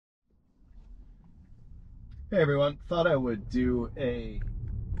Hey everyone, thought I would do a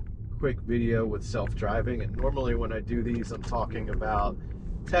quick video with self-driving, and normally when I do these I'm talking about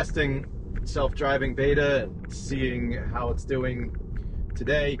testing self-driving beta and seeing how it's doing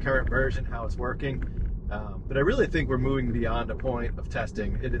today, current version, how it's working. But I really think we're moving beyond a point of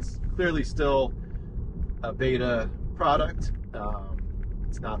testing. It is clearly still a beta product.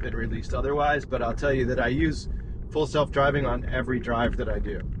 It's not been released otherwise, but I'll tell you that I use full self-driving on every drive that I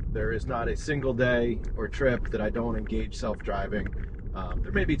do. There is not a single day or trip that I don't engage self-driving.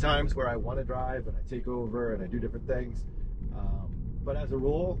 There may be times where I want to drive and I take over and I do different things, but as a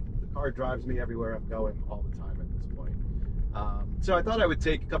rule, the car drives me everywhere I'm going all the time at this point. So I thought I would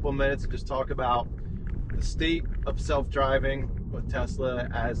take a couple of minutes and just talk about the state of self-driving with Tesla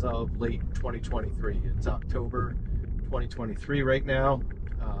as of late 2023. It's October 2023 right now.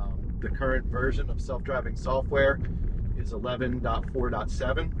 The current version of self-driving software is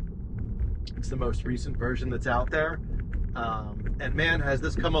 11.4.7. It's the most recent version that's out there. And man, has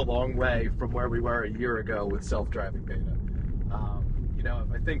this come a long way from where we were a year ago with self-driving beta.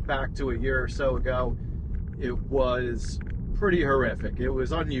 If I think back to a year or so ago, it was pretty horrific. It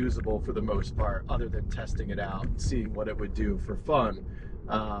was unusable for the most part, other than testing it out and seeing what it would do for fun.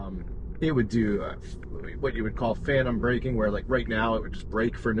 It would do what you would call phantom braking, where like right now it would just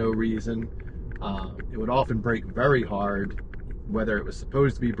brake for no reason. It would often brake very hard, whether it was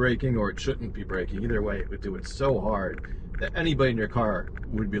supposed to be braking or it shouldn't be braking. Either way, it would do it so hard that anybody in your car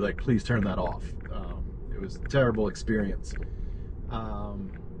would be like, please turn that off. It was a terrible experience.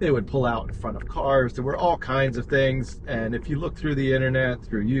 They would pull out in front of cars. There were all kinds of things. And if you look through the internet,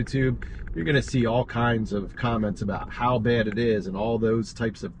 through YouTube, you're going to see all kinds of comments about how bad it is and all those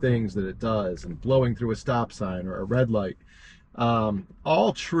types of things that it does, and blowing through a stop sign or a red light.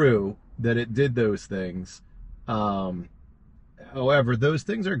 All true that it did those things. However, those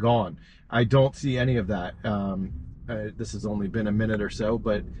things are gone. I don't see any of that. This has only been a minute or so,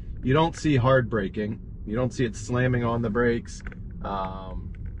 but you don't see hard braking. You don't see it slamming on the brakes.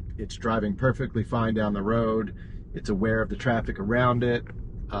 It's driving perfectly fine down the road. It's aware of the traffic around it.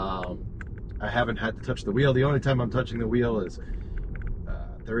 I haven't had to touch the wheel. The only time I'm touching the wheel is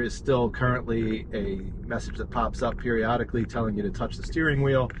there is still currently a message that pops up periodically telling you to touch the steering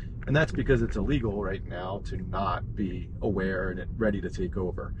wheel, and that's because it's illegal right now to not be aware and ready to take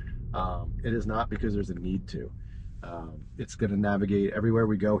over. It is not because there's a need to. It's going to navigate everywhere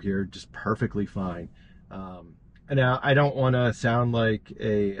we go here just perfectly fine. And now, I don't want to sound like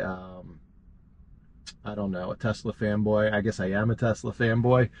a Tesla fanboy. I guess I am a Tesla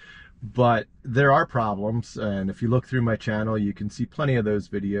fanboy, but there are problems. And if you look through my channel, you can see plenty of those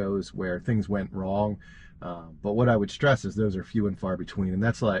videos where things went wrong. But what I would stress is those are few and far between. And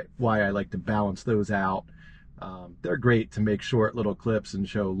that's why I like to balance those out. They're great to make short little clips and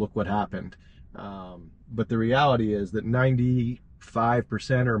show, look what happened. But the reality is that 95%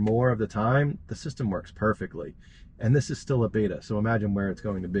 or more of the time, the system works perfectly. And this is still a beta, so imagine where it's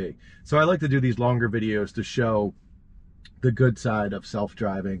going to be. So I like to do these longer videos to show the good side of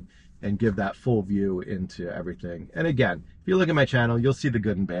self-driving and give that full view into everything. And again, if you look at my channel, you'll see the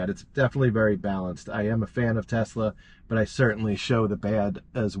good and bad. It's definitely very balanced. I am a fan of Tesla, but I certainly show the bad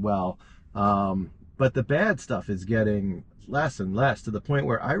as well. But the bad stuff is getting less and less, to the point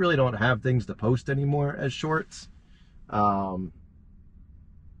where I really don't have things to post anymore as shorts.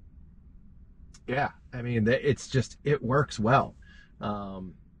 Yeah, I mean, it's just, it works well.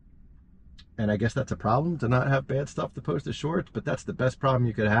 And I guess that's a problem, to not have bad stuff to post as shorts, but that's the best problem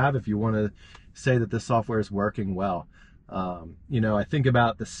you could have if you want to say that this software is working well. I think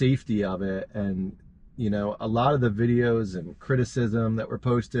about the safety of it, and, a lot of the videos and criticism that were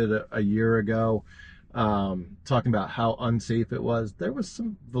posted a year ago, talking about how unsafe it was, there was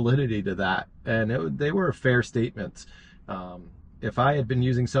some validity to that, and they were fair statements. If I had been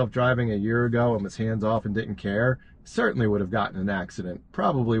using self-driving a year ago and was hands-off and didn't care, certainly would have gotten an accident,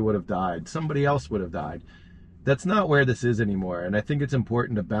 probably would have died, somebody else would have died. That's not where this is anymore, and I think it's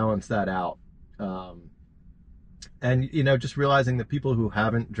important to balance that out. And just realizing that people who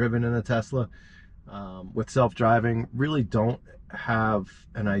haven't driven in a Tesla with self-driving really don't have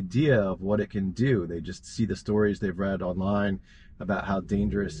an idea of what it can do. They just see the stories they've read online about how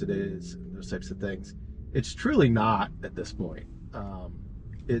dangerous it is, and those types of things. It's truly not at this point.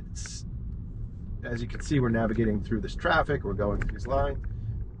 It's, as you can see, we're navigating through this traffic, we're going through this line.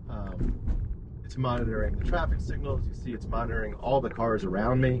 It's monitoring the traffic signals. You see it's monitoring all the cars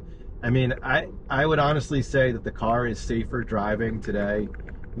around me. I mean, I would honestly say that the car is safer driving today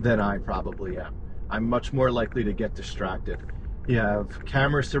than I probably am. I'm much more likely to get distracted. You have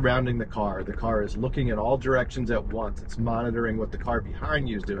cameras surrounding the car. The car is looking in all directions at once. It's monitoring what the car behind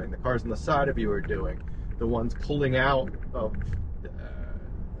you is doing, the cars on the side of you are doing. the ones pulling out of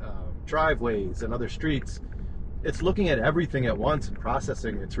driveways and other streets. It's looking at everything at once and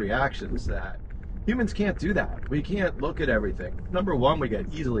processing its reactions that humans can't do that. We can't look at everything. Number one, we get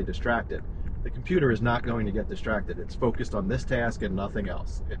easily distracted. The computer is not going to get distracted. It's focused on this task and nothing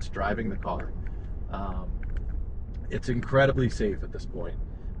else. It's driving the car. It's incredibly safe at this point.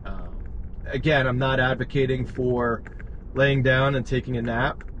 Again, I'm not advocating for laying down and taking a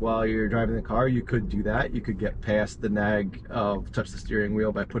nap while you're driving the car. You could do that. You could get past the nag of touch the steering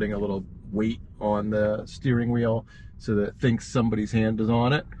wheel by putting a little weight on the steering wheel so that it thinks somebody's hand is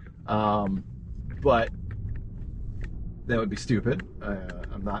on it. But that would be stupid.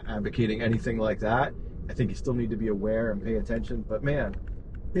 I'm not advocating anything like that. I think you still need to be aware and pay attention, but man,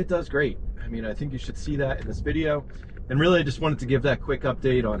 it does great. I mean, I think you should see that in this video. And really, I just wanted to give that quick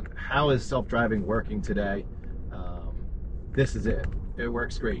update on how is self-driving working today. This is it. It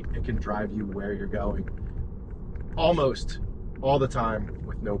works great. It can drive you where you're going almost all the time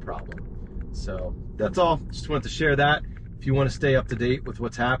with no problem. So that's all. Just wanted to share that. If you want to stay up to date with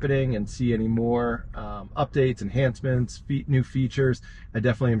what's happening and see any more updates, enhancements, new features, I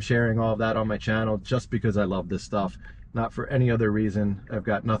definitely am sharing all of that on my channel just because I love this stuff, not for any other reason. I've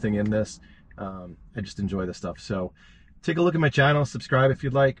got nothing in this. I just enjoy this stuff. So take a look at my channel, subscribe if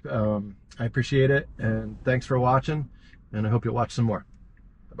you'd like. I appreciate it, and thanks for watching, and I hope you'll watch some more.